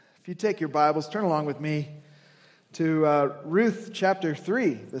If you take your Bibles, turn along with me to Ruth chapter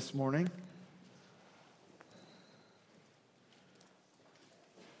 3 this morning.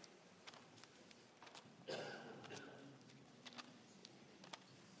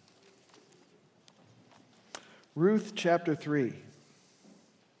 Ruth chapter 3.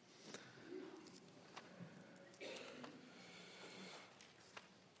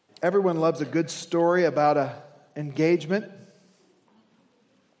 Everyone loves a good story about an engagement.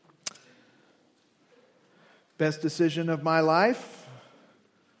 Best decision of my life,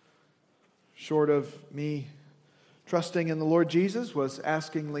 short of me trusting in the Lord Jesus, was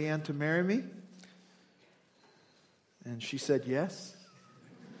asking Leanne to marry me. And she said yes.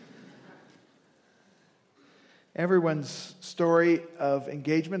 Everyone's story of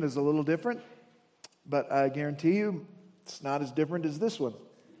engagement is a little different, but I guarantee you it's not as different as this one.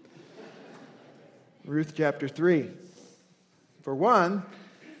 Ruth chapter 3. For one,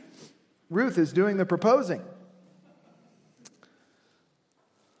 Ruth is doing the proposing.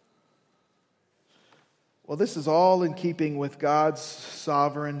 Well, this is all in keeping with God's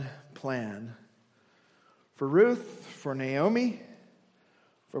sovereign plan. For Ruth, for Naomi,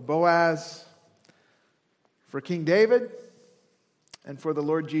 for Boaz, for King David, and for the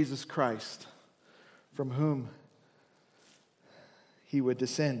Lord Jesus Christ, from whom he would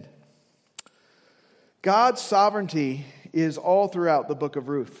descend. God's sovereignty is all throughout the book of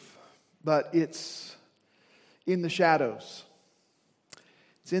Ruth, but it's in the shadows.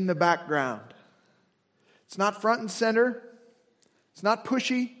 It's in the background. It's not front and center. It's not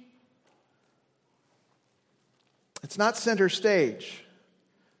pushy. It's not center stage,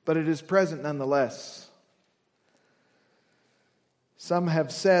 but it is present nonetheless. Some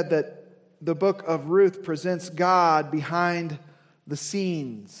have said that the book of Ruth presents God behind the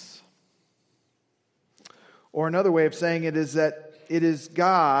scenes. Or another way of saying it is that it is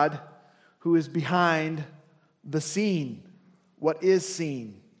God who is behind the scene, what is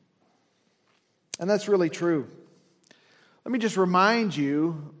seen. And that's really true. Let me just remind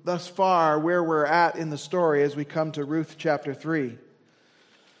you thus far where we're at in the story as we come to Ruth chapter 3.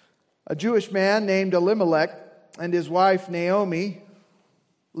 A Jewish man named Elimelech and his wife Naomi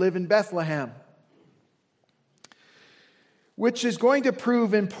live in Bethlehem, which is going to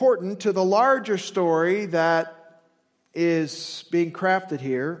prove important to the larger story that is being crafted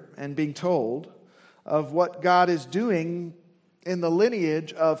here and being told of what God is doing in the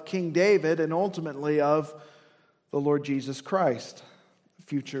lineage of King David and ultimately of the Lord Jesus Christ,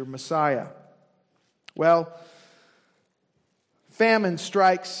 future Messiah. Well, famine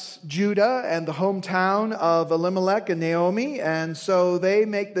strikes Judah and the hometown of Elimelech and Naomi, and so they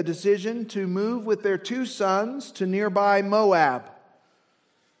make the decision to move with their two sons to nearby Moab,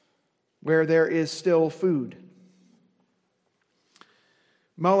 where there is still food.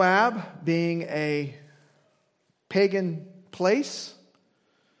 Moab being a pagan place,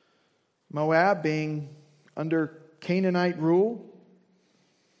 Moab being under Canaanite rule.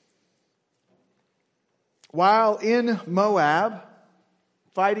 While in Moab,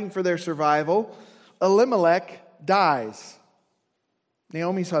 fighting for their survival, Elimelech dies,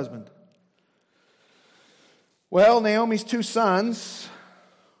 Naomi's husband. Well, Naomi's two sons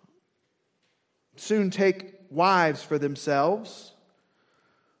soon take wives for themselves,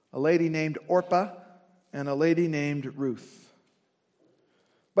 a lady named Orpah and a lady named Ruth.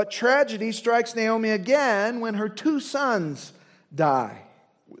 But tragedy strikes Naomi again when her two sons die,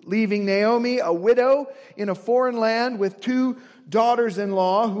 leaving Naomi a widow in a foreign land with two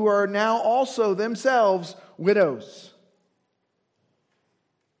daughters-in-law who are now also themselves widows.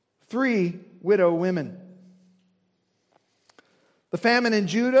 3 widow women. The famine in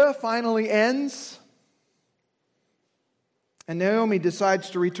Judah finally ends, and Naomi decides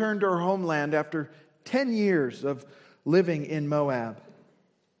to return to her homeland after 10 years of living in Moab.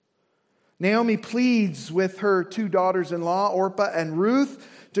 Naomi pleads with her two daughters-in-law, Orpah and Ruth,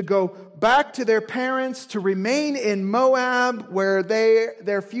 to go back to their parents, to remain in Moab, where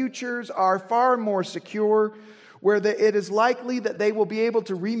their futures are far more secure, where it is likely that they will be able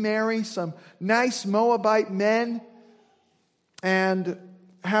to remarry some nice Moabite men and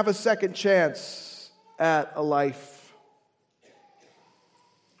have a second chance at a life.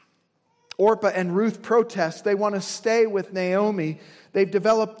 Orpah and Ruth protest. They want to stay with Naomi. They've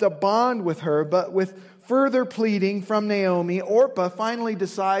developed a bond with her, but with further pleading from Naomi, Orpah finally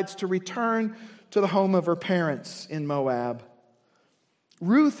decides to return to the home of her parents in Moab.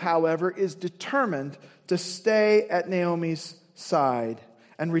 Ruth, however, is determined to stay at Naomi's side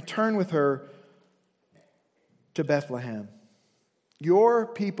and return with her to Bethlehem. Your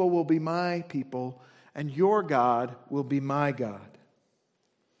people will be my people, and your God will be my God.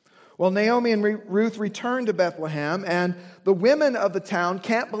 Well, Naomi and Ruth return to Bethlehem, and the women of the town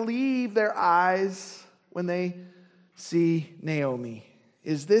can't believe their eyes when they see Naomi.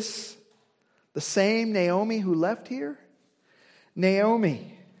 Is this the same Naomi who left here?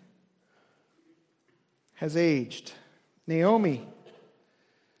 Naomi has aged. Naomi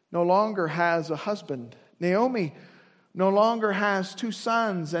no longer has a husband. Naomi no longer has 2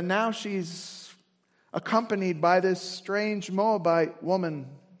 sons, and now she's accompanied by this strange Moabite woman,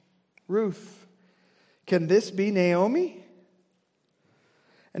 Ruth. Can this be Naomi?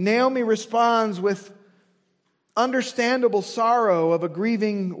 And Naomi responds with understandable sorrow of a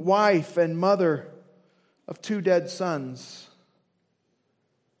grieving wife and mother of 2 dead sons.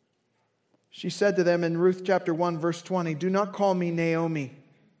 She said to them in Ruth chapter 1, verse 20, "Do not call me Naomi,"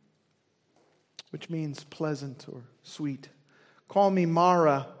 which means pleasant or sweet. "Call me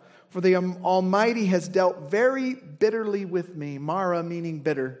Mara, for the Almighty has dealt very bitterly with me." Mara meaning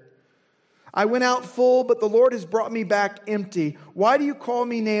bitter. "I went out full, but the Lord has brought me back empty. Why do you call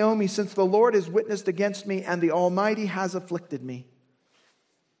me Naomi, since the Lord has witnessed against me and the Almighty has afflicted me?"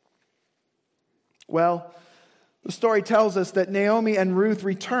 Well, the story tells us that Naomi and Ruth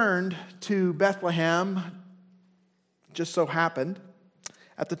returned to Bethlehem, just so happened,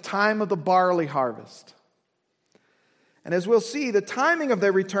 at the time of the barley harvest. And as we'll see, the timing of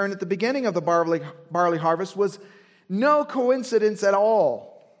their return at the beginning of the barley harvest was no coincidence at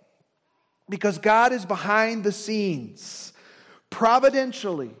all, because God is behind the scenes,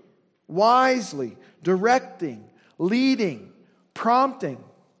 providentially, wisely, directing, leading, prompting,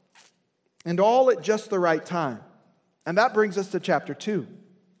 and all at just the right time. And that brings us to chapter 2.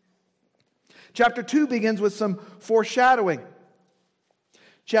 Chapter 2 begins with some foreshadowing.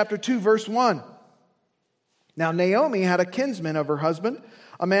 Chapter 2, verse 1. "Now Naomi had a kinsman of her husband,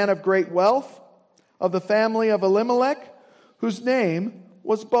 a man of great wealth, of the family of Elimelech, whose name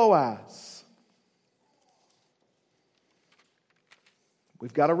was Boaz."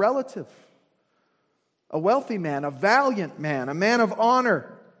 We've got a relative, a wealthy man, a valiant man, a man of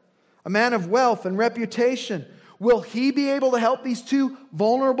honor, a man of wealth and reputation. Will he be able to help these 2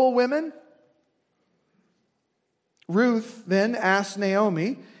 vulnerable women? Ruth then asks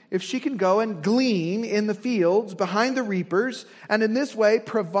Naomi if she can go and glean in the fields behind the reapers, and in this way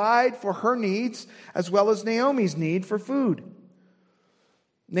provide for her needs as well as Naomi's need for food.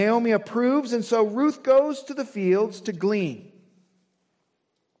 Naomi approves, and so Ruth goes to the fields to glean.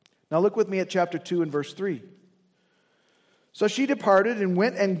 Now look with me at chapter 2 and verse 3. "So she departed and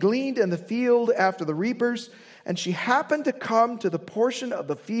went and gleaned in the field after the reapers, and she happened to come to the portion of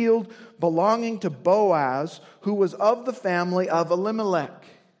the field belonging to Boaz, who was of the family of Elimelech."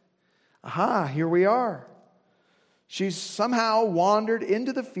 Aha, here we are. She's somehow wandered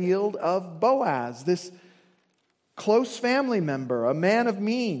into the field of Boaz, this close family member, a man of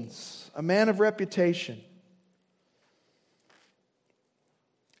means, a man of reputation.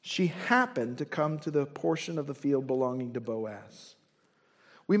 She happened to come to the portion of the field belonging to Boaz.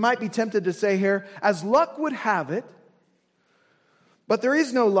 We might be tempted to say here, as luck would have it, but there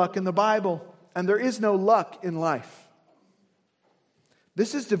is no luck in the Bible, and there is no luck in life.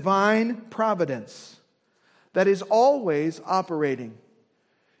 This is divine providence that is always operating.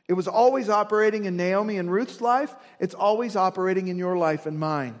 It was always operating in Naomi and Ruth's life. It's always operating in your life and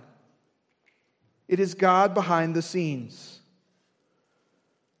mine. It is God behind the scenes.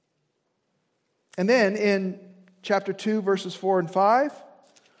 And then in chapter 2, verses 4 and 5,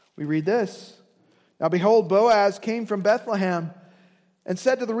 we read this. "Now behold, Boaz came from Bethlehem and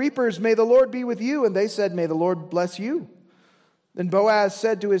said to the reapers, 'May the Lord be with you.' And they said, 'May the Lord bless you.' Then Boaz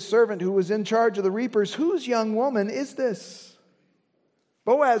said to his servant who was in charge of the reapers, 'Whose young woman is this?'"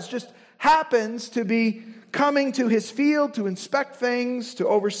 Boaz just happens to be coming to his field to inspect things, to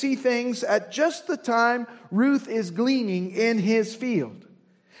oversee things at just the time Ruth is gleaning in his field.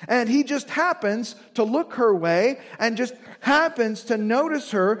 And he just happens to look her way and just happens to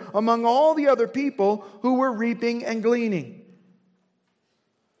notice her among all the other people who were reaping and gleaning.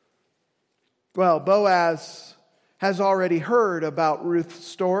 Well, Boaz has already heard about Ruth's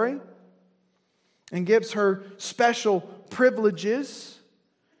story and gives her special privileges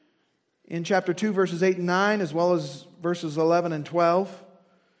in chapter 2, verses 8 and 9, as well as verses 11 and 12,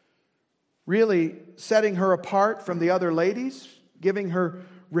 really setting her apart from the other ladies, giving her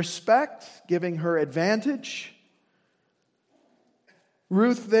respect, giving her advantage.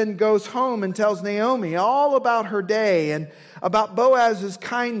 Ruth then goes home and tells Naomi all about her day and about Boaz's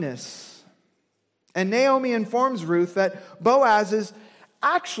kindness. And Naomi informs Ruth that Boaz is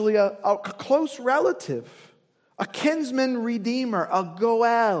actually a close relative, a kinsman redeemer, a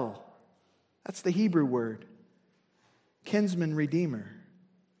goel. That's the Hebrew word, kinsman redeemer.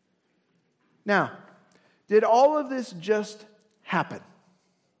 Now, did all of this just happen?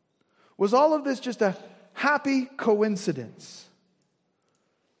 Was all of this just a happy coincidence?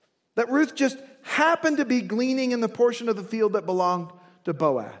 That Ruth just happened to be gleaning in the portion of the field that belonged to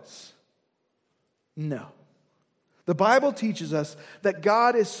Boaz? No. The Bible teaches us that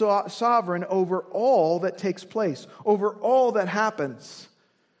God is sovereign over all that takes place, over all that happens.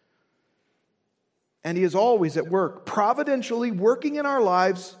 And He is always at work, providentially working in our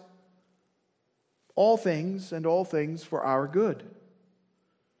lives all things and all things for our good.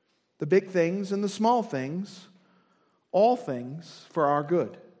 The big things and the small things, all things for our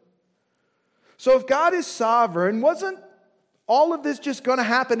good. So if God is sovereign, wasn't all of this just going to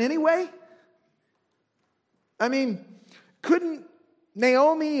happen anyway? I mean, couldn't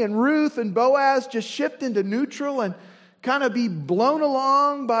Naomi and Ruth and Boaz just shift into neutral and kind of be blown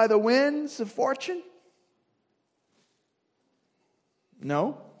along by the winds of fortune?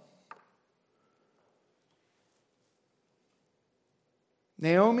 No.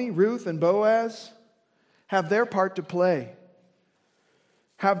 Naomi, Ruth, and Boaz have their part to play,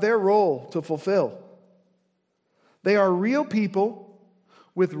 have their role to fulfill. They are real people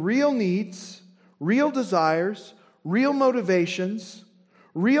with real needs, real desires, real motivations,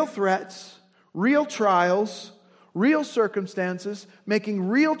 real threats, real trials, real circumstances, making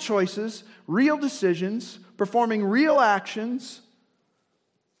real choices, real decisions, performing real actions,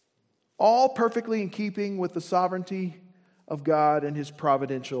 all perfectly in keeping with the sovereignty of God and His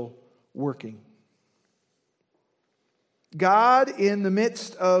providential working. God, in the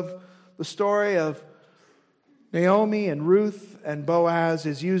midst of the story of Naomi and Ruth and Boaz,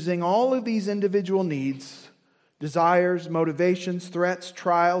 is using all of these individual needs, desires, motivations, threats,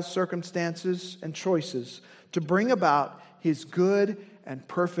 trials, circumstances, and choices to bring about His good and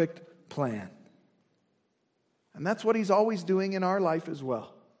perfect plan. And that's what He's always doing in our life as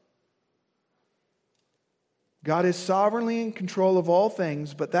well. God is sovereignly in control of all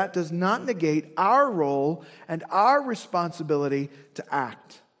things, but that does not negate our role and our responsibility to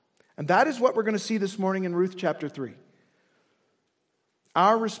act. And that is what we're going to see this morning in Ruth chapter 3.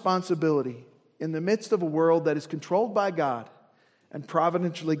 Our responsibility in the midst of a world that is controlled by God and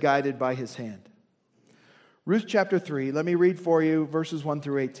providentially guided by His hand. Ruth chapter 3, let me read for you verses 1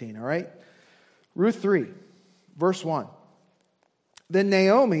 through 18, all right? Ruth 3, verse 1. Then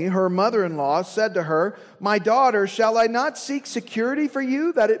Naomi, her mother-in-law, said to her, "My daughter, shall I not seek security for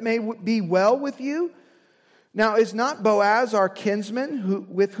you, that it may be well with you? Now is not Boaz our kinsman,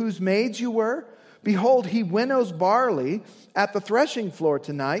 with whose maids you were? Behold, he winnows barley at the threshing floor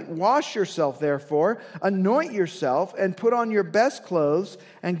tonight. Wash yourself, therefore, anoint yourself, and put on your best clothes,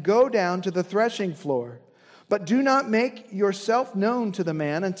 and go down to the threshing floor. But do not make yourself known to the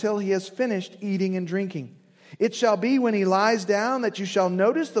man until he has finished eating and drinking. It shall be when he lies down that you shall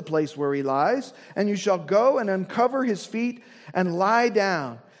notice the place where he lies, and you shall go and uncover his feet and lie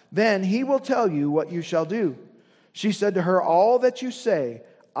down. Then he will tell you what you shall do." She said to her, "All that you say,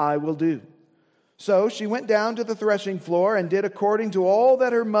 I will do." So she went down to the threshing floor and did according to all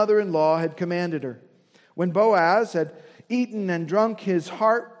that her mother-in-law had commanded her. When Boaz had eaten and drunk his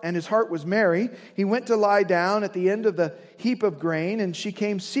heart was merry, he went to lie down at the end of the heap of grain, and she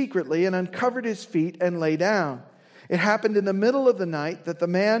came secretly and uncovered his feet and lay down. It happened in the middle of the night that the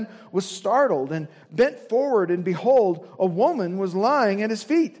man was startled and bent forward, and behold, a woman was lying at his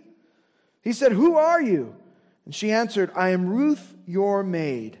feet. He said, "Who are you?" And she answered, "I am Ruth, your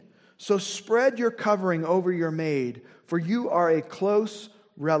maid. So spread your covering over your maid, for you are a close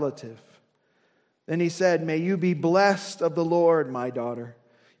relative." Then he said, "May you be blessed of the Lord, my daughter.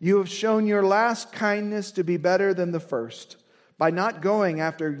 You have shown your last kindness to be better than the first, by not going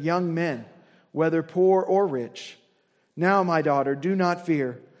after young men, whether poor or rich. Now, my daughter, do not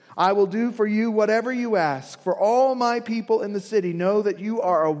fear. I will do for you whatever you ask, for all my people in the city know that you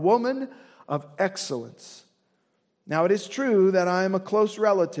are a woman of excellence. Now, it is true that I am a close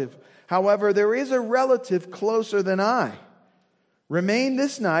relative. However, there is a relative closer than I. Remain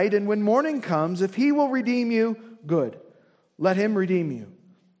this night, and when morning comes, if he will redeem you, good. Let him redeem you.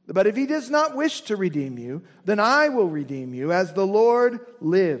 But if he does not wish to redeem you, then I will redeem you, as the Lord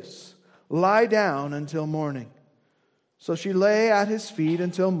lives. Lie down until morning." So she lay at his feet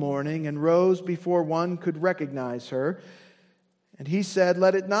until morning, and rose before one could recognize her. And he said,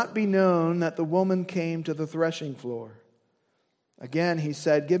 "Let it not be known that the woman came to the threshing floor." Again he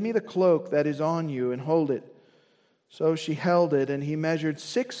said, "Give me the cloak that is on you, and hold it." So she held it, and he measured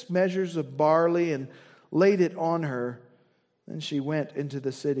 6 measures of barley and laid it on her. Then she went into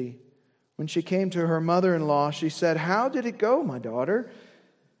the city. When she came to her mother-in-law, she said, "How did it go, my daughter?"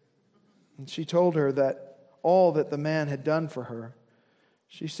 And she told her that all that the man had done for her.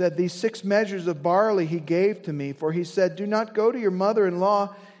 She said, "These 6 measures of barley he gave to me, for he said, 'Do not go to your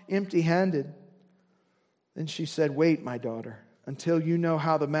mother-in-law empty-handed.' Then she said, 'Wait, my daughter, until you know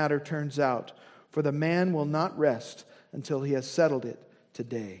how the matter turns out, for the man will not rest until he has settled it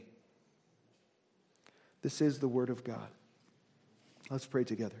today.'" This is the word of God. Let's pray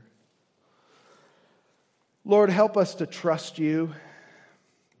together. Lord, help us to trust you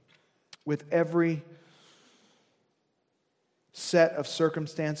with every set of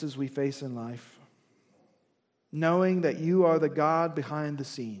circumstances we face in life, knowing that you are the God behind the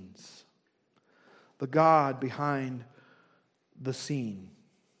scenes, the God behind the scene.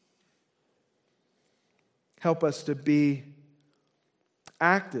 Help us to be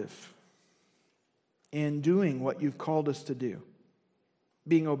active in doing what you've called us to do,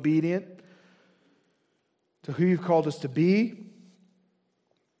 being obedient to who you've called us to be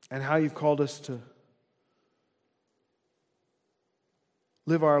and how you've called us to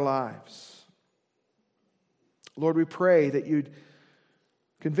live our lives. Lord, we pray that you'd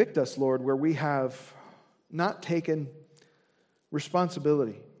convict us, Lord, where we have not taken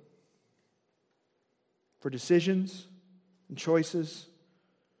responsibility for decisions and choices.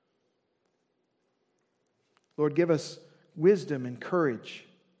 Lord, give us wisdom and courage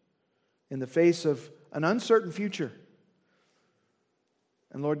in the face of an uncertain future.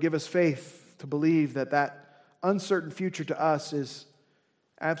 And Lord, give us faith to believe that that uncertain future to us is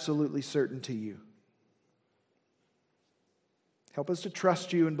absolutely certain to you. Help us to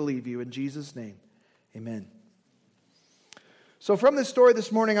trust you and believe you. In Jesus' name, amen. So from this story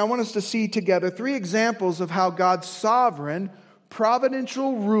this morning, I want us to see together 3 examples of how God's sovereign,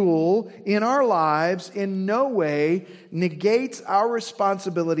 providential rule in our lives in no way negates our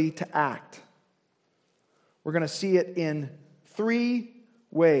responsibility to act. We're going to see it in 3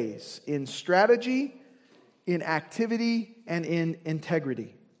 ways: in strategy, in activity, and in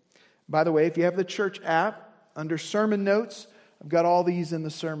integrity. By the way, if you have the church app, under sermon notes, I've got all these in the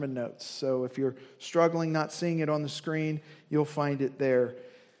sermon notes. So if you're struggling not seeing it on the screen, you'll find it there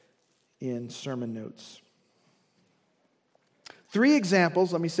in sermon notes. 3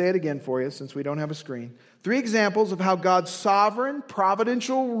 examples, let me say it again for you since we don't have a screen. 3 examples of how God's sovereign,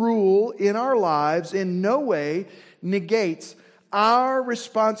 providential rule in our lives in no way negates our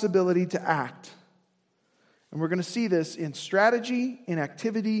responsibility to act. And we're going to see this in strategy, in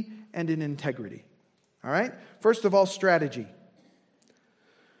activity, and in integrity. All right? First of all, strategy.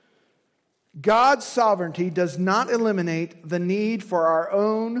 God's sovereignty does not eliminate the need for our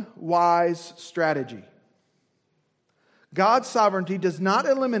own wise strategy. God's sovereignty does not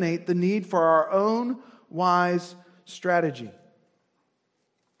eliminate the need for our own wise strategy.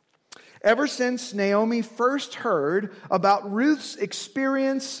 Ever since Naomi first heard about Ruth's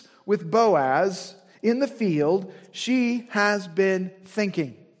experience with Boaz in the field, she has been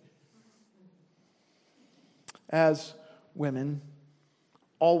thinking, as women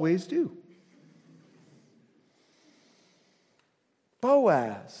always do.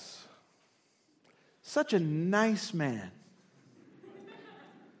 Boaz, such a nice man,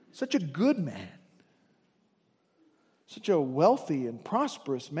 such a good man, such a wealthy and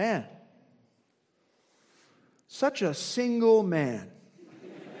prosperous man, such a single man.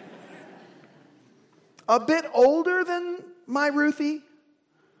 A bit older than my Ruthie,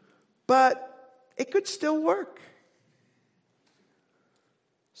 but it could still work.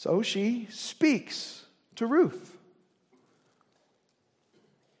 So she speaks to Ruth.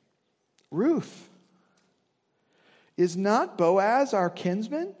 Ruth, is not Boaz our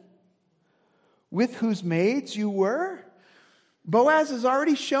kinsman, with whose maids you were? Boaz has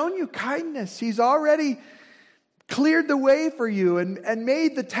already shown you kindness. He's already cleared the way for you and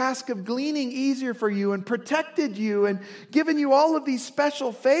made the task of gleaning easier for you and protected you and given you all of these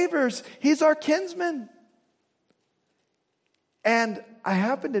special favors. He's our kinsman. And I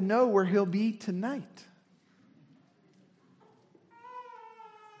happen to know where he'll be tonight.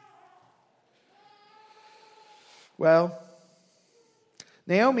 Well,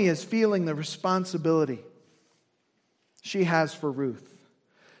 Naomi is feeling the responsibility she has for Ruth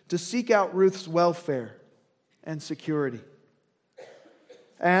to seek out Ruth's welfare and security,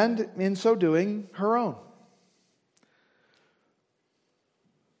 and in so doing, her own.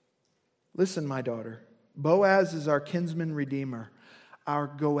 Listen, my daughter, Boaz is our kinsman redeemer, our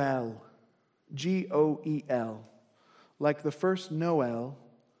Goel, Goel, like the first Noel,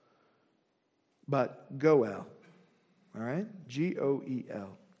 but Goel. All right?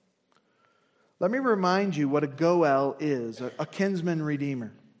 Goel. Let me remind you what a Goel is, a kinsman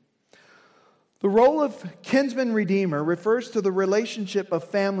redeemer. The role of kinsman redeemer refers to the relationship of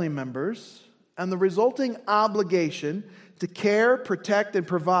family members and the resulting obligation to care, protect, and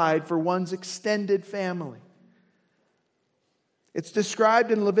provide for one's extended family. It's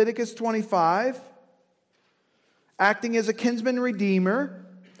described in Leviticus 25. Acting as a kinsman redeemer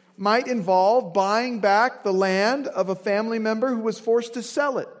might involve buying back the land of a family member who was forced to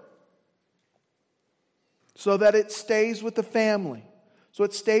sell it so that it stays with the family, so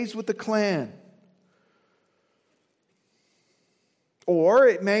it stays with the clan. Or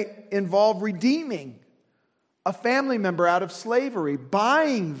it may involve redeeming a family member out of slavery,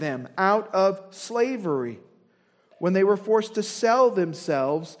 buying them out of slavery when they were forced to sell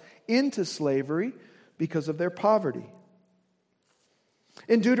themselves into slavery because of their poverty.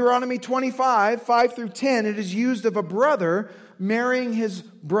 In Deuteronomy 25, 5 through 10, it is used of a brother marrying his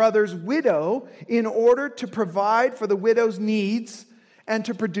brother's widow in order to provide for the widow's needs and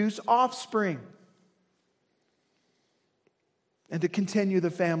to produce offspring and to continue the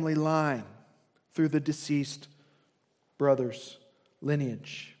family line through the deceased brother's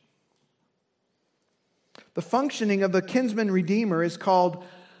lineage. The functioning of the kinsman redeemer is called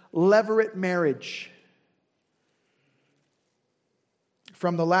levirate marriage,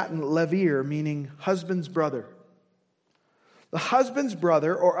 from the Latin levir, meaning husband's brother. The husband's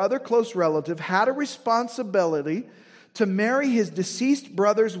brother or other close relative had a responsibility to marry his deceased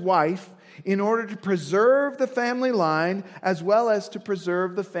brother's wife in order to preserve the family line as well as to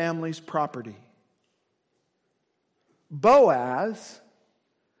preserve the family's property. Boaz,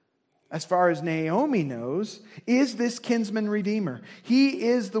 as far as Naomi knows, is this kinsman redeemer. He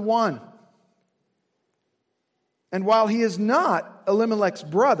is the one. And while he is not Elimelech's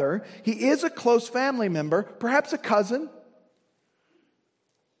brother, he is a close family member, perhaps a cousin.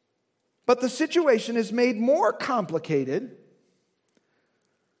 But the situation is made more complicated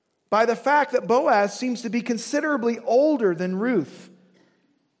by the fact that Boaz seems to be considerably older than Ruth.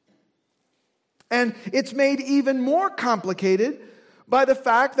 And it's made even more complicated by the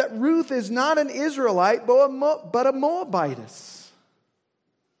fact that Ruth is not an Israelite, but a Moabitess.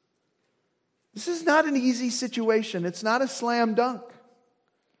 This is not an easy situation. It's not a slam dunk.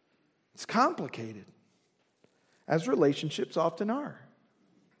 It's complicated, as relationships often are.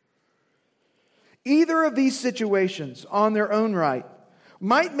 Either of these situations, on their own right,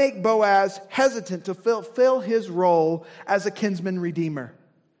 might make Boaz hesitant to fulfill his role as a kinsman redeemer.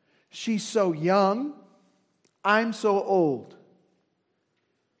 She's so young, I'm so old.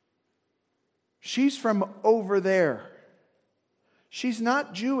 She's from over there. She's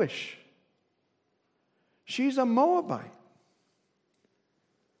not Jewish. She's a Moabite.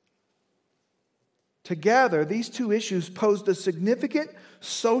 Together, these two issues posed a significant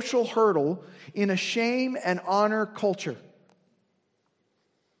social hurdle in a shame and honor culture.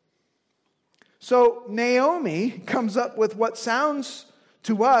 So Naomi comes up with what sounds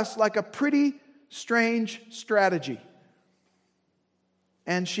to us like a pretty strange strategy.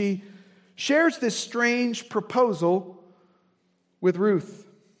 And she shares this strange proposal with Ruth.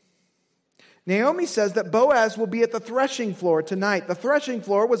 Naomi says that Boaz will be at the threshing floor tonight. The threshing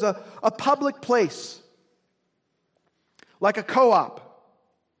floor was a public place, like a co-op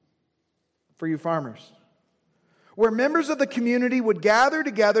for you farmers, where members of the community would gather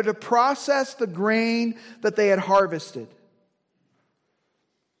together to process the grain that they had harvested.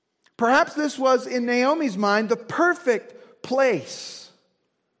 Perhaps this was, in Naomi's mind, the perfect place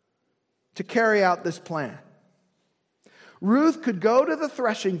to carry out this plan. Ruth could go to the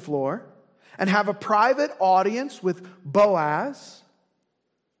threshing floor and have a private audience with Boaz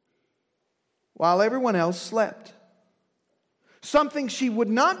while everyone else slept. Something she would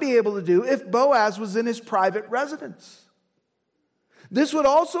not be able to do if Boaz was in his private residence. This would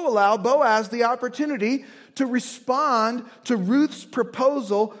also allow Boaz the opportunity to respond to Ruth's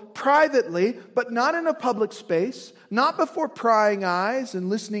proposal privately, but not in a public space, not before prying eyes and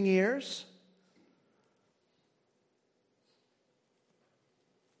listening ears.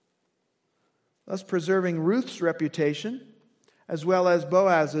 Thus preserving Ruth's reputation as well as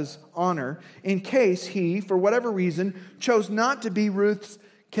Boaz's honor in case he, for whatever reason, chose not to be Ruth's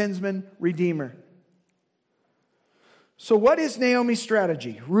kinsman redeemer. So what is Naomi's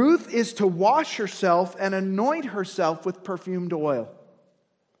strategy? Ruth is to wash herself and anoint herself with perfumed oil.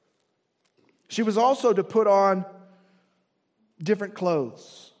 She was also to put on different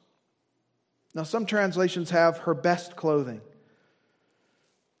clothes. Now, some translations have her best clothing.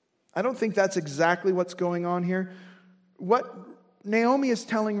 I don't think that's exactly what's going on here. What Naomi is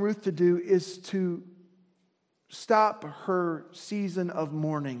telling Ruth to do is to stop her season of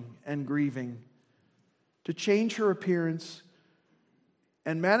mourning and grieving, to change her appearance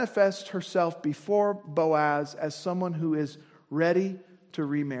and manifest herself before Boaz as someone who is ready to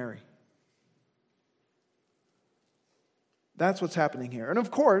remarry. That's what's happening here. And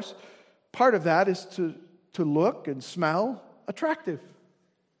of course, part of that is to look and smell attractive.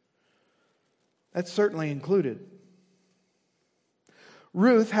 That's certainly included.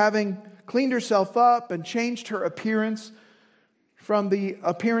 Ruth, having cleaned herself up and changed her appearance from the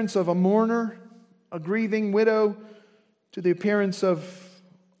appearance of a mourner, a grieving widow, to the appearance of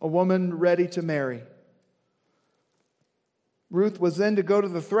a woman ready to marry. Ruth was then to go to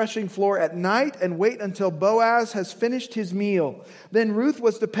the threshing floor at night and wait until Boaz has finished his meal. Then Ruth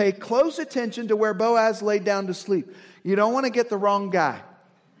was to pay close attention to where Boaz laid down to sleep. You don't want to get the wrong guy.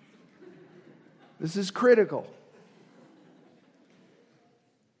 This is critical.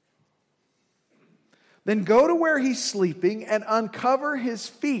 Then go to where he's sleeping and uncover his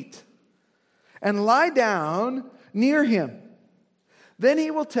feet and lie down near him. Then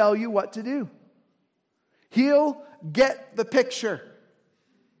he will tell you what to do. He'll get the picture.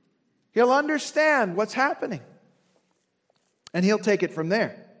 He'll understand what's happening. And he'll take it from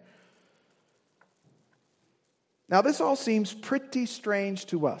there. Now, this all seems pretty strange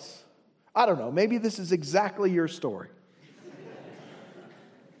to us. I don't know, maybe this is exactly your story.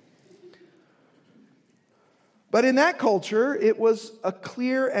 But in that culture, it was a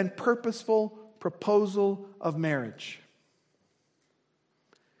clear and purposeful proposal of marriage.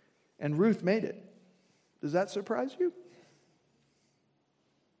 And Ruth made it. Does that surprise you?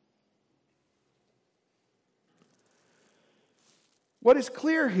 What is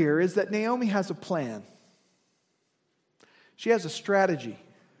clear here is that Naomi has a plan. She has a strategy.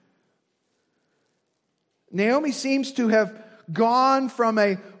 Naomi seems to have gone from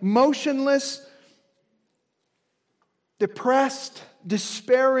a motionless, depressed,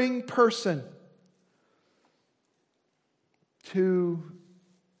 despairing person to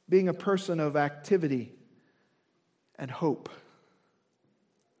being a person of activity and hope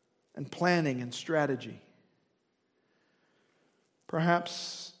and planning and strategy.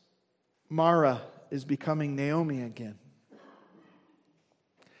 Perhaps Mara is becoming Naomi again.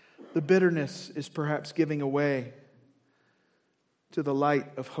 The bitterness is perhaps giving away to the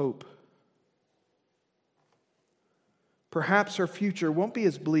light of hope. Perhaps her future won't be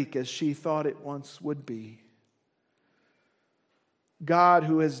as bleak as she thought it once would be. God,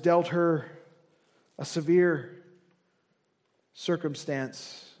 who has dealt her a severe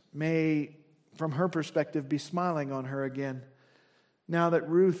circumstance, may, from her perspective, be smiling on her again, now that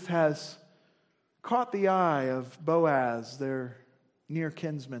Ruth has caught the eye of Boaz, their near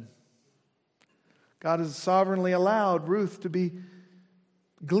kinsman. God has sovereignly allowed Ruth to be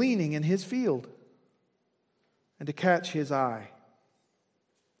gleaning in his field and to catch his eye.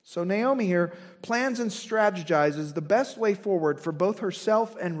 So Naomi here plans and strategizes the best way forward for both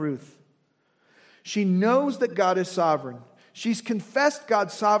herself and Ruth. She knows that God is sovereign. She's confessed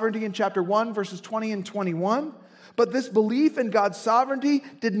God's sovereignty in chapter 1, verses 20 and 21. But this belief in God's sovereignty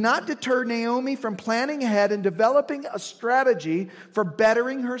did not deter Naomi from planning ahead and developing a strategy for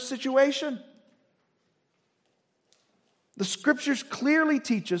bettering her situation. The Scriptures clearly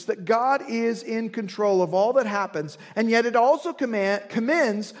teach us that God is in control of all that happens, and yet it also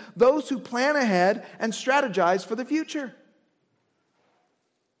commends those who plan ahead and strategize for the future.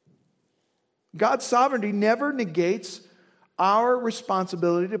 God's sovereignty never negates our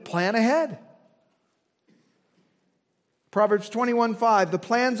responsibility to plan ahead. Proverbs 21:5, the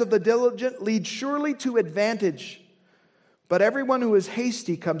plans of the diligent lead surely to advantage, but everyone who is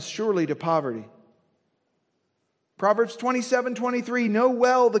hasty comes surely to poverty. Proverbs 27:23, know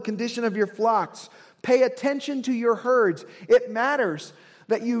well the condition of your flocks. Pay attention to your herds. It matters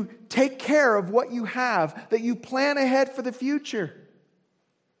that you take care of what you have, that you plan ahead for the future.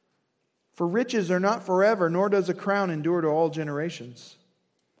 For riches are not forever, nor does a crown endure to all generations.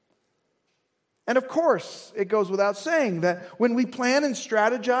 And of course, it goes without saying that when we plan and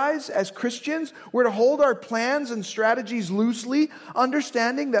strategize as Christians, we're to hold our plans and strategies loosely,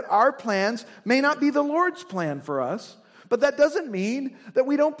 understanding that our plans may not be the Lord's plan for us, but that doesn't mean that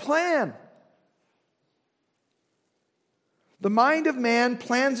we don't plan. The mind of man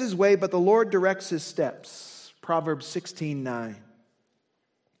plans his way, but the Lord directs his steps. Proverbs 16:9.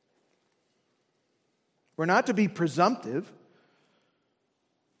 We're not to be presumptive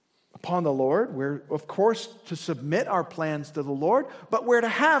upon the Lord. We're, of course, to submit our plans to the Lord, but we're to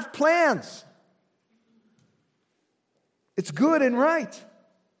have plans. It's good and right.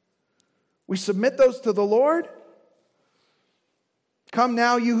 We submit those to the Lord. Come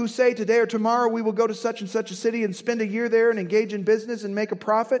now, you who say, today or tomorrow we will go to such and such a city and spend a year there and engage in business and make a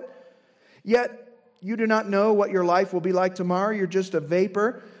profit. Yet you do not know what your life will be like tomorrow. You're just a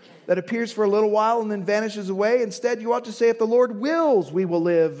vapor that appears for a little while and then vanishes away. Instead, you ought to say, if the Lord wills, we will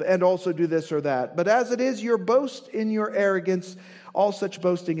live and also do this or that. But as it is, your boast in your arrogance, all such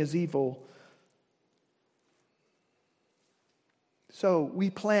boasting is evil. So we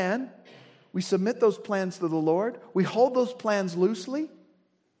plan, we submit those plans to the Lord, we hold those plans loosely.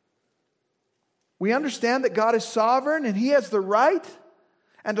 We understand that God is sovereign and He has the right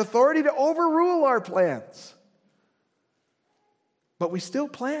and authority to overrule our plans. But we still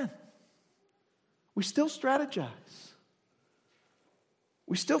plan. We still strategize.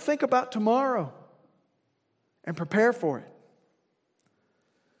 We still think about tomorrow and prepare for it.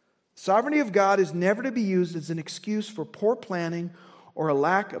 Sovereignty of God is never to be used as an excuse for poor planning or a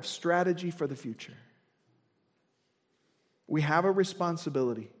lack of strategy for the future. We have a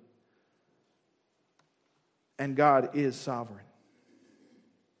responsibility, and God is sovereign.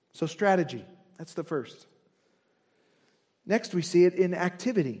 So strategy, that's the first. Next, we see it in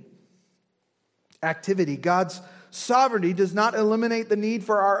activity. Activity. God's sovereignty does not eliminate the need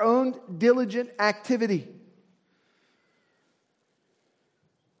for our own diligent activity.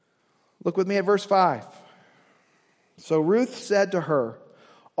 Look with me at verse 5. So Ruth said to her,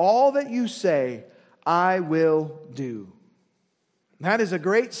 all that you say, I will do. That is a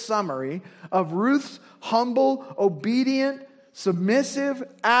great summary of Ruth's humble, obedient, submissive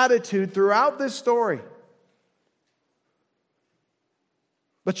attitude throughout this story.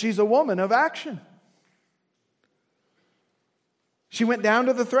 But she's a woman of action. She went down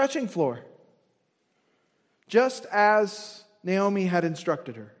to the threshing floor, just as Naomi had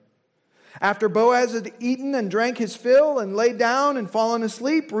instructed her. After Boaz had eaten and drank his fill and laid down and fallen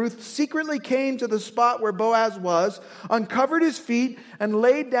asleep, Ruth secretly came to the spot where Boaz was, uncovered his feet, and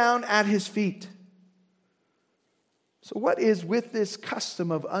laid down at his feet. So what is with this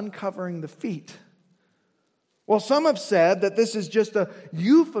custom of uncovering the feet? Well, some have said that this is just a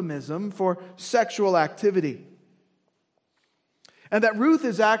euphemism for sexual activity, and that Ruth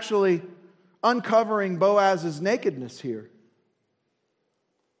is actually uncovering Boaz's nakedness here.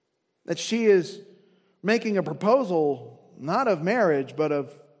 That she is making a proposal not of marriage, but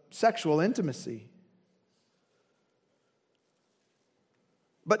of sexual intimacy.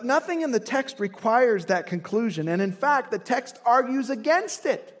 But nothing in the text requires that conclusion. And in fact, the text argues against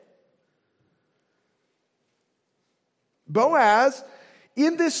it. Boaz,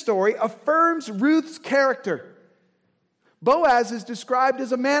 in this story, affirms Ruth's character. Boaz is described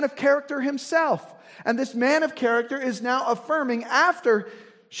as a man of character himself. And this man of character is now affirming, after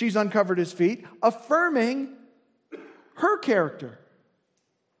she's uncovered his feet, affirming her character.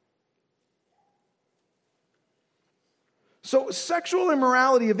 So sexual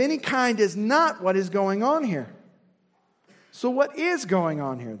immorality of any kind is not what is going on here. So what is going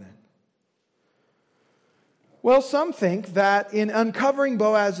on here then? Well, some think that in uncovering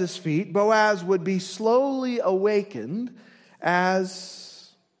Boaz's feet, Boaz would be slowly awakened as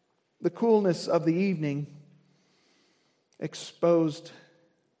the coolness of the evening exposed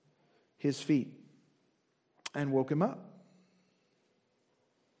his feet and woke him up.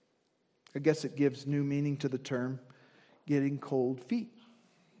 I guess it gives new meaning to the term getting cold feet.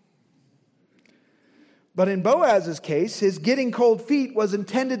 But in Boaz's case, his getting cold feet was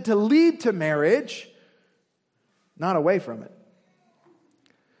intended to lead to marriage, not away from it.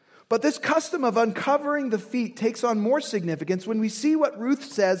 But this custom of uncovering the feet takes on more significance when we see what Ruth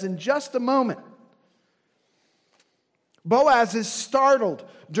says in just a moment. Boaz is startled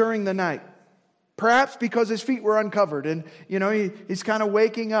during the night, perhaps because his feet were uncovered, and he's kind of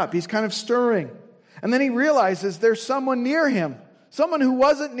waking up, he's kind of stirring. And then he realizes there's someone near him, someone who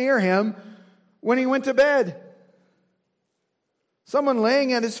wasn't near him when he went to bed. Someone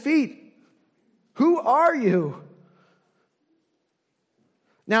laying at his feet. Who are you?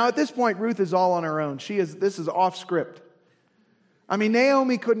 Now at this point, Ruth is all on her own. This is off script. I mean,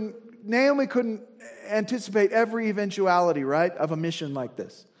 Naomi couldn't anticipate every eventuality, right, of a mission like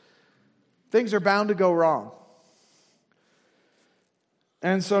this. Things are bound to go wrong.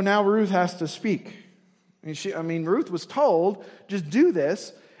 And so now Ruth has to speak. Ruth was told, just do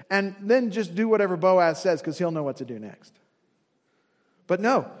this, and then just do whatever Boaz says, because he'll know what to do next. But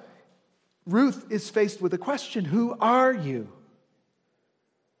no, Ruth is faced with a question: who are you?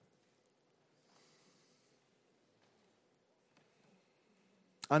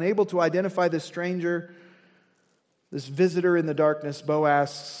 Unable to identify this stranger, this visitor in the darkness,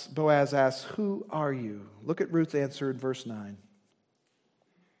 Boaz asks, who are you? Look at Ruth's answer in verse 9.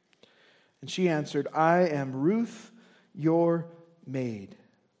 And she answered, I am Ruth, your maid.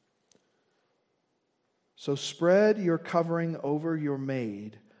 So spread your covering over your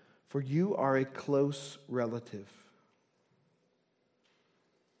maid, for you are a close relative.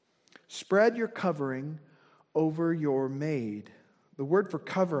 Spread your covering over your maid. The word for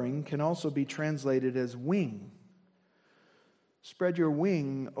covering can also be translated as wing. Spread your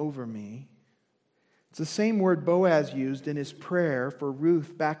wing over me. It's the same word Boaz used in his prayer for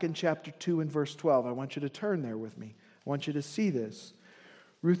Ruth back in chapter 2 and verse 12. I want you to turn there with me. I want you to see this.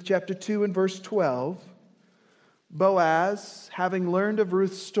 Ruth chapter 2 and verse 12. Boaz, having learned of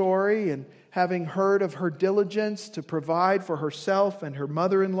Ruth's story and having heard of her diligence to provide for herself and her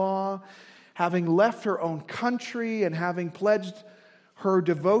mother-in-law, having left her own country and having pledged her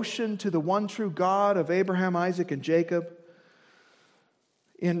devotion to the one true God of Abraham, Isaac, and Jacob.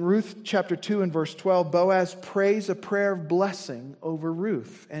 In Ruth chapter 2 and verse 12, Boaz prays a prayer of blessing over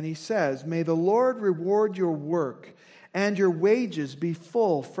Ruth. And he says, "May the Lord reward your work and your wages be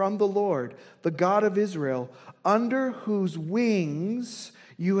full from the Lord, the God of Israel, under whose wings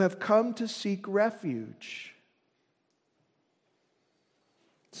you have come to seek refuge."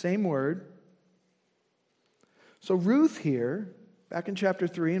 Same word. So Ruth here, back in chapter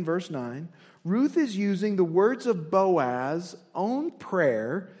 3 and verse 9, Ruth is using the words of Boaz's own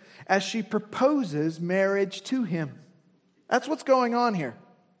prayer as she proposes marriage to him. That's what's going on here.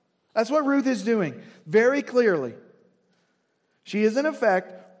 That's what Ruth is doing very clearly. She is in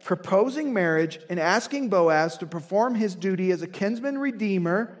effect proposing marriage and asking Boaz to perform his duty as a kinsman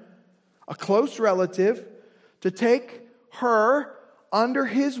redeemer, a close relative, to take her under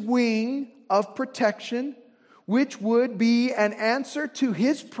his wing of protection, which would be an answer to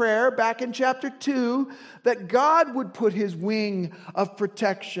his prayer back in chapter 2 that God would put his wing of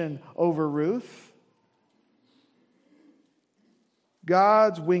protection over Ruth.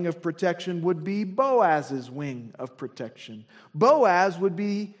 God's wing of protection would be Boaz's wing of protection. Boaz would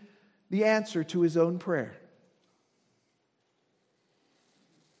be the answer to his own prayer.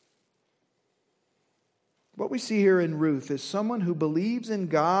 What we see here in Ruth is someone who believes in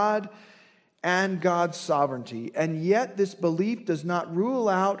God and God's sovereignty, and yet this belief does not rule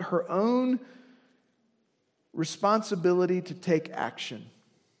out her own responsibility to take action.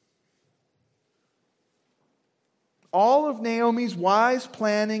 All of Naomi's wise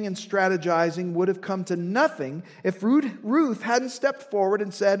planning and strategizing would have come to nothing if Ruth hadn't stepped forward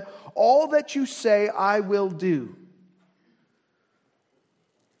and said, "All that you say, I will do."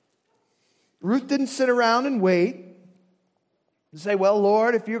 Ruth didn't sit around and wait and say, "Well,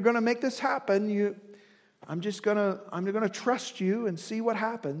 Lord, if you're going to make this happen, I'm going to trust you and see what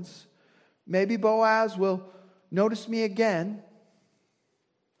happens. Maybe Boaz will notice me again."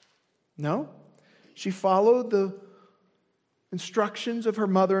 No, she followed the instructions of her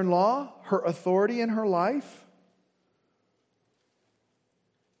mother-in-law, her authority in her life.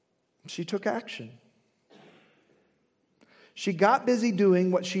 She took action. She got busy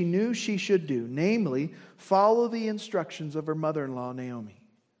doing what she knew she should do, namely, follow the instructions of her mother-in-law, Naomi.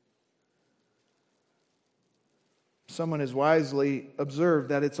 Someone has wisely observed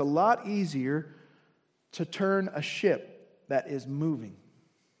that it's a lot easier to turn a ship that is moving.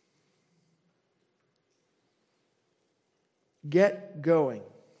 Get going.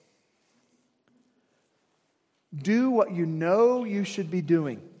 Do what you know you should be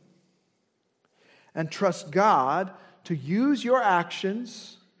doing. And trust God to use your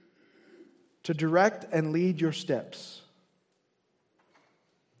actions to direct and lead your steps.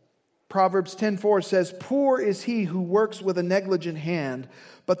 Proverbs 10:4 says, "Poor is he who works with a negligent hand,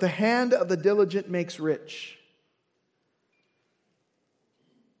 but the hand of the diligent makes rich."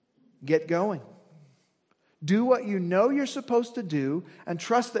 Get going. Do what you know you're supposed to do and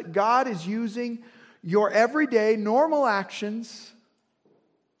trust that God is using your everyday, normal actions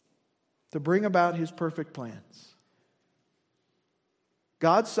to bring about His perfect plans.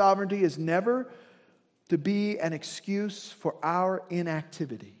 God's sovereignty is never to be an excuse for our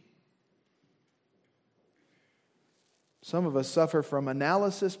inactivity. Some of us suffer from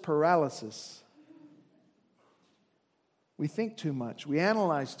analysis paralysis. We think too much. We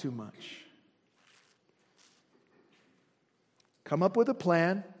analyze too much. Come up with a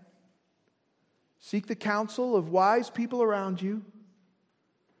plan. Seek the counsel of wise people around you.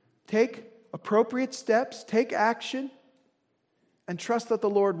 Take appropriate steps. Take action. And trust that the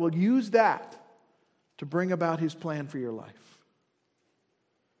Lord will use that to bring about His plan for your life.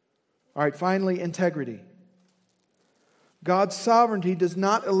 All right, finally, integrity. God's sovereignty does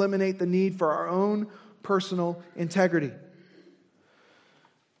not eliminate the need for our own personal integrity.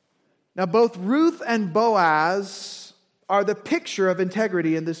 Now, both Ruth and Boaz are the picture of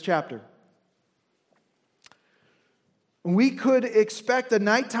integrity in this chapter. We could expect a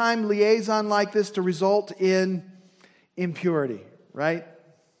nighttime liaison like this to result in impurity, right?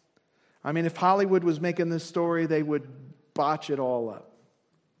 I mean, if Hollywood was making this story, they would botch it all up.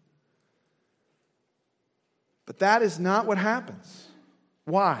 But that is not what happens.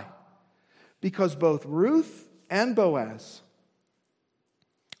 Why? Because both Ruth and Boaz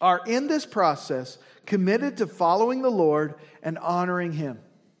are in this process committed to following the Lord and honoring Him,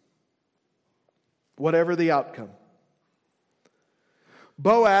 whatever the outcome.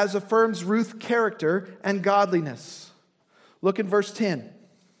 Boaz affirms Ruth's character and godliness. Look at verse 10.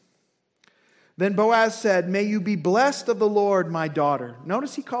 Then Boaz said, "May you be blessed of the Lord, my daughter."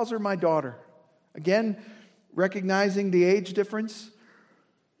 Notice he calls her my daughter. Again, recognizing the age difference,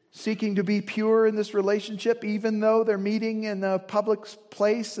 seeking to be pure in this relationship, even though they're meeting in a public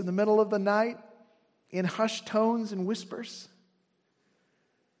place in the middle of the night in hushed tones and whispers.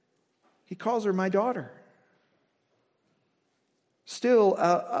 He calls her my daughter. Still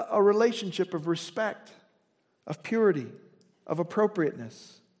a relationship of respect, of purity, of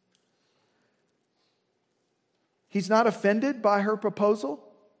appropriateness. He's not offended by her proposal.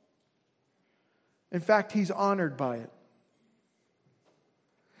 In fact, he's honored by it.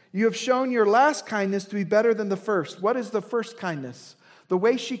 You have shown your last kindness to be better than the first. What is the first kindness? The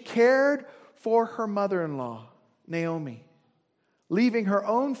way she cared for her mother-in-law, Naomi. Leaving her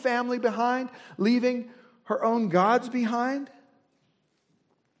own family behind, leaving her own gods behind.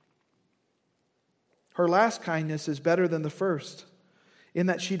 Her last kindness is better than the first, in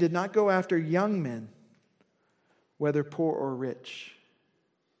that she did not go after young men, whether poor or rich.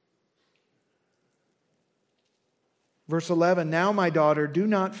 Verse 11, "Now, my daughter, do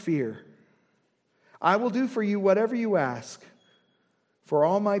not fear. I will do for you whatever you ask. For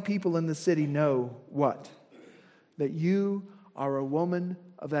all my people in the city know" what? "That you are a woman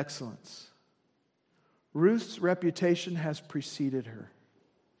of excellence." Ruth's reputation has preceded her.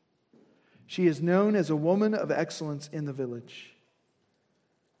 She is known as a woman of excellence in the village.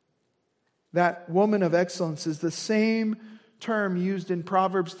 That woman of excellence is the same term used in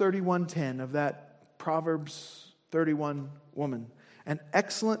Proverbs 31:10 of that Proverbs 31 woman. An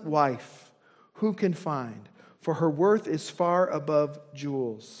excellent wife, who can find? For her worth is far above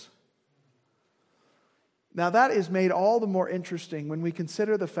jewels. Now that is made all the more interesting when we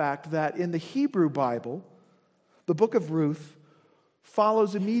consider the fact that in the Hebrew Bible, the book of Ruth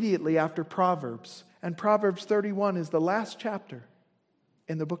follows immediately after Proverbs. And Proverbs 31 is the last chapter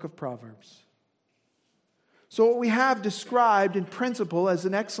in the book of Proverbs. So what we have described in principle as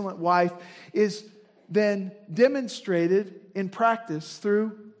an excellent wife is then demonstrated in practice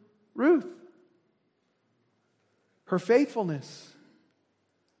through Ruth. Her faithfulness,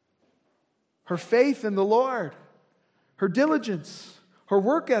 her faith in the Lord, her diligence, her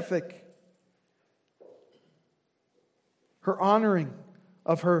work ethic, her honoring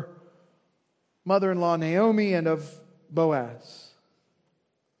of her mother-in-law Naomi and of Boaz.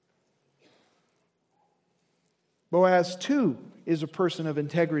 Boaz, too, is a person of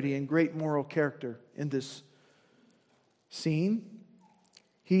integrity and great moral character in this scene.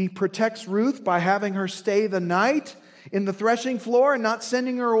 He protects Ruth by having her stay the night in the threshing floor and not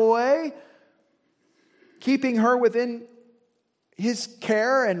sending her away, keeping her within his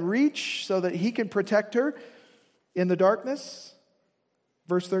care and reach so that he can protect her in the darkness.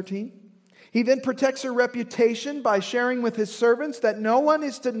 Verse 13. He then protects her reputation by sharing with his servants that no one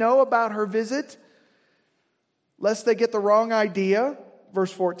is to know about her visit, lest they get the wrong idea.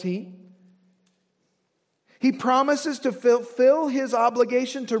 Verse 14. He promises to fulfill his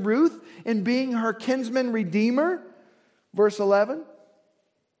obligation to Ruth in being her kinsman redeemer. Verse 11.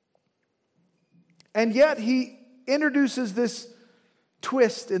 And yet he introduces this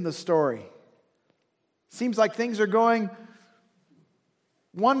twist in the story. Seems like things are going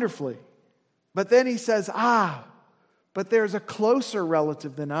wonderfully. But then he says, but there's a closer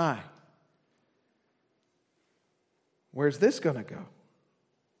relative than I. Where's this going to go?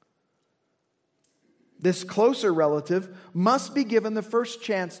 This closer relative must be given the first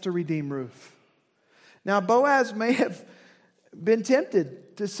chance to redeem Ruth. Now, Boaz may have been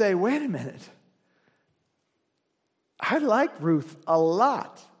tempted to say, wait a minute. I like Ruth a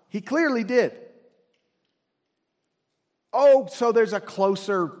lot. He clearly did. Oh, so there's a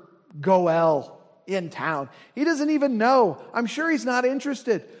closer Goel in town. He doesn't even know. I'm sure he's not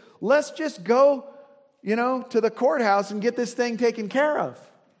interested. Let's just go, to the courthouse and get this thing taken care of.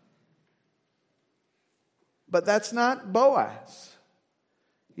 But that's not Boaz.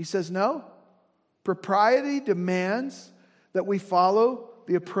 He says, no. Propriety demands that we follow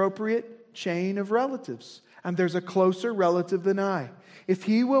the appropriate chain of relatives. And there's a closer relative than I. If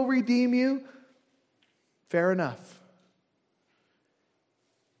he will redeem you, fair enough.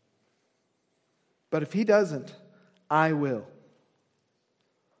 But if he doesn't, I will.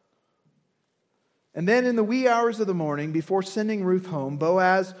 And then in the wee hours of the morning, before sending Ruth home,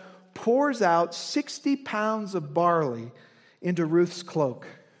 Boaz pours out 60 pounds of barley into Ruth's cloak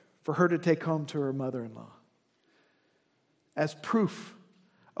for her to take home to her mother-in-law as proof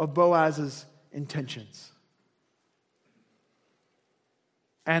of Boaz's intentions.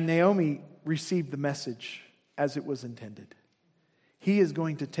 And Naomi received the message as it was intended. He is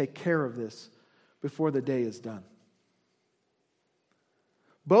going to take care of this before the day is done.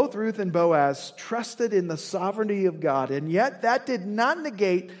 Both Ruth and Boaz trusted in the sovereignty of God, and yet that did not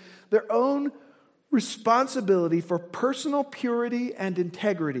negate their own responsibility for personal purity and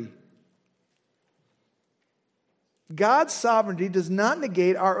integrity. God's sovereignty does not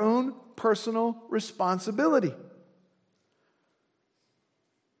negate our own personal responsibility.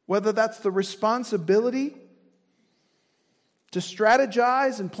 Whether that's the responsibility to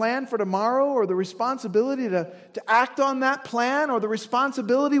strategize and plan for tomorrow, or the responsibility to act on that plan, or the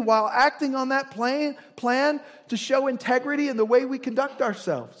responsibility while acting on that plan to show integrity in the way we conduct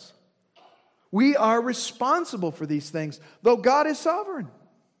ourselves. We are responsible for these things, though God is sovereign.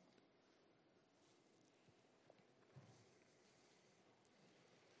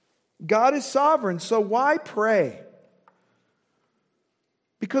 God is sovereign, so why pray?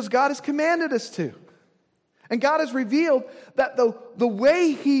 Because God has commanded us to. And God has revealed that the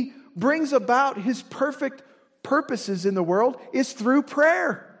way He brings about His perfect purposes in the world is through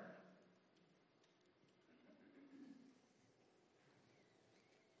prayer.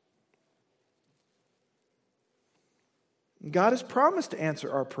 God has promised to answer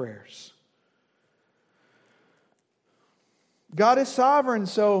our prayers. God is sovereign,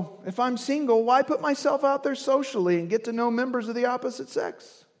 so if I'm single, why put myself out there socially and get to know members of the opposite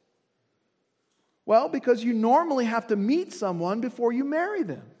sex? Well, because you normally have to meet someone before you marry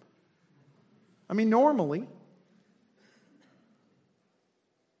them. I mean, normally.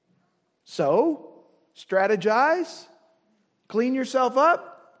 So, strategize, clean yourself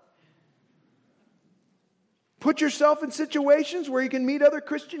up, put yourself in situations where you can meet other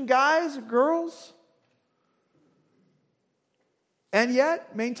Christian guys and girls, and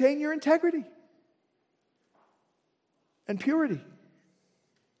yet maintain your integrity and purity.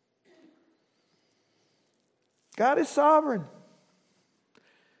 God is sovereign.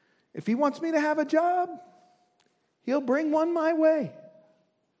 If He wants me to have a job, He'll bring one my way.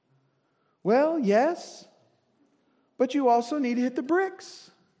 Well, yes, but you also need to hit the bricks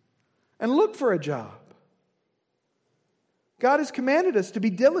and look for a job. God has commanded us to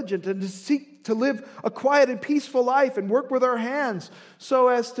be diligent and to seek to live a quiet and peaceful life and work with our hands so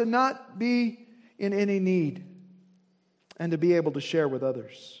as to not be in any need and to be able to share with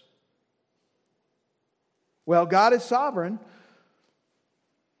others. Well, God is sovereign.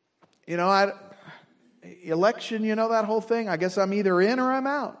 Election, that whole thing, I guess I'm either in or I'm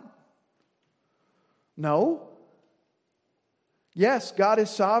out. No. Yes, God is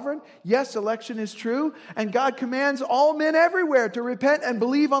sovereign. Yes, election is true. And God commands all men everywhere to repent and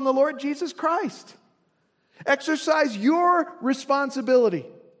believe on the Lord Jesus Christ. Exercise your responsibility.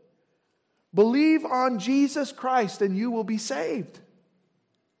 Believe on Jesus Christ and you will be saved.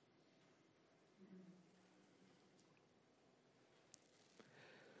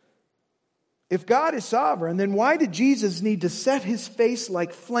 If God is sovereign, then why did Jesus need to set His face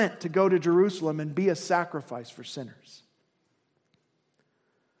like flint to go to Jerusalem and be a sacrifice for sinners?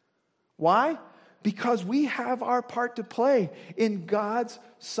 Why? Because we have our part to play in God's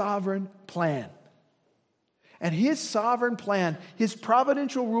sovereign plan. And His sovereign plan, His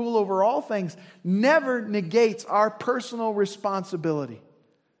providential rule over all things, never negates our personal responsibility.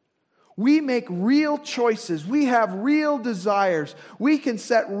 We make real choices. We have real desires. We can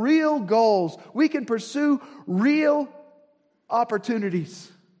set real goals. We can pursue real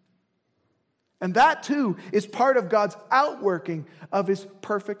opportunities. And that too is part of God's outworking of His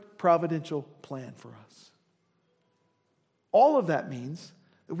perfect providential plan for us. All of that means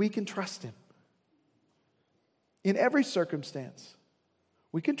that we can trust Him. In every circumstance,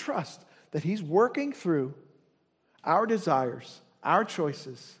 we can trust that He's working through our desires, our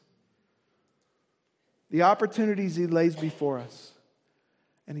choices, the opportunities He lays before us,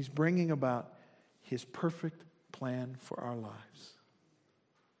 and He's bringing about His perfect plan for our lives.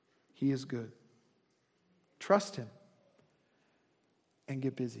 He is good. Trust Him and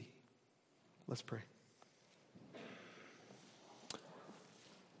get busy. Let's pray.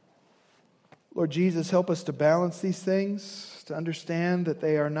 Lord Jesus, help us to balance these things, to understand that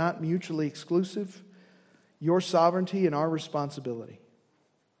they are not mutually exclusive, your sovereignty and our responsibility.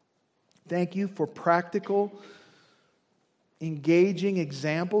 Thank you for practical, engaging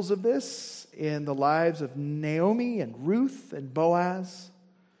examples of this in the lives of Naomi and Ruth and Boaz.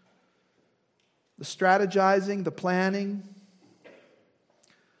 The strategizing, the planning,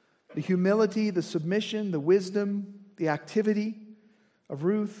 the humility, the submission, the wisdom, the activity of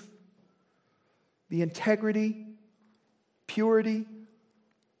Ruth, the integrity, purity,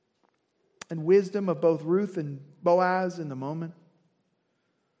 and wisdom of both Ruth and Boaz in the moment.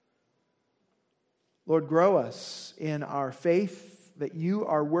 Lord, grow us in our faith that you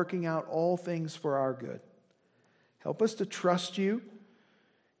are working out all things for our good. Help us to trust you,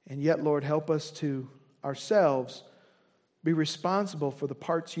 and yet, Lord, help us to ourselves be responsible for the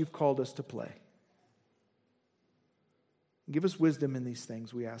parts you've called us to play. Give us wisdom in these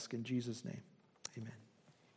things, we ask in Jesus' name. Amen.